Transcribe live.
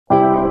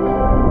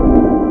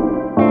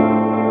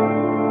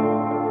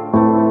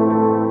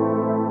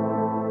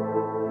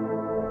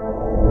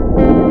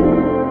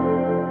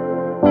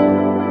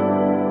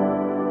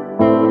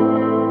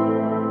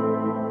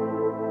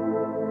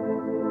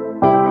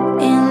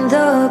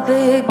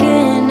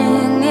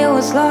beginning, it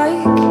was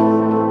like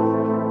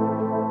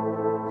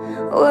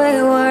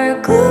we were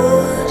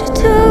glued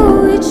to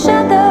each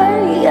other,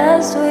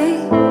 yes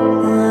we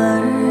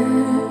were.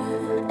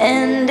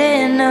 And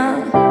in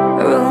a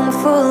room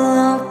full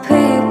of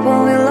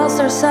people, we lost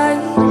our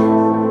sight.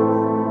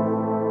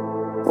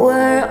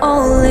 We're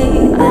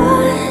only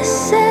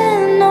us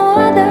and no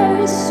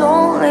others,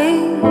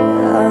 only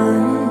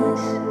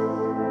us.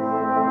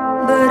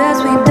 But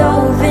as we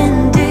dove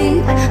in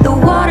deep, the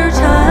water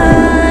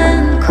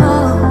turned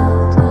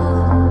cold.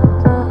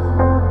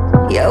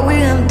 Yeah, we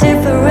have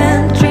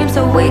different dreams,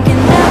 so we can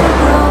never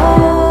grow.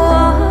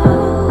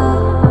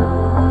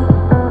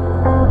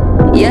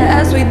 Yeah,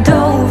 as we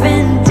dove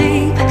in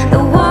deep,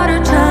 the water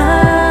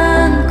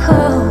turned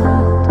cold.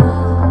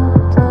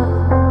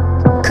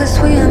 'Cause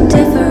we have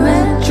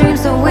different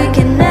dreams, so we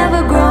can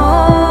never grow.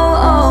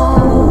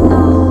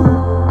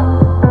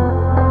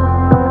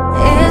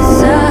 It's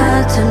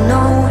sad to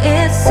know,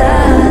 it's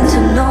sad to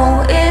know,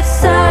 it's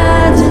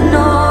sad to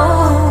know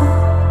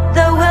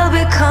that we'll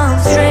become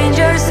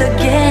strangers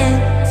again,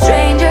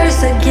 strangers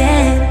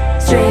again,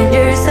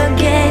 strangers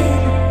again.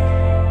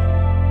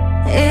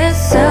 It's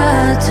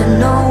sad to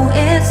know,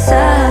 it's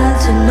sad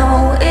to know,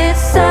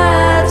 it's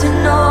sad to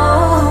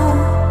know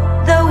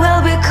that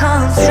we'll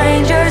become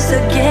strangers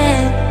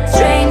again,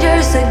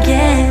 strangers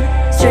again,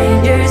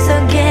 strangers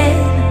again.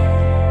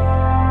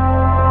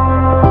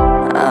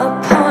 A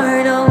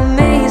part of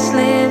me is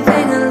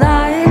living a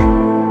lie.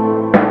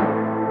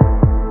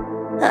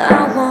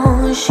 I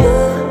want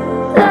you.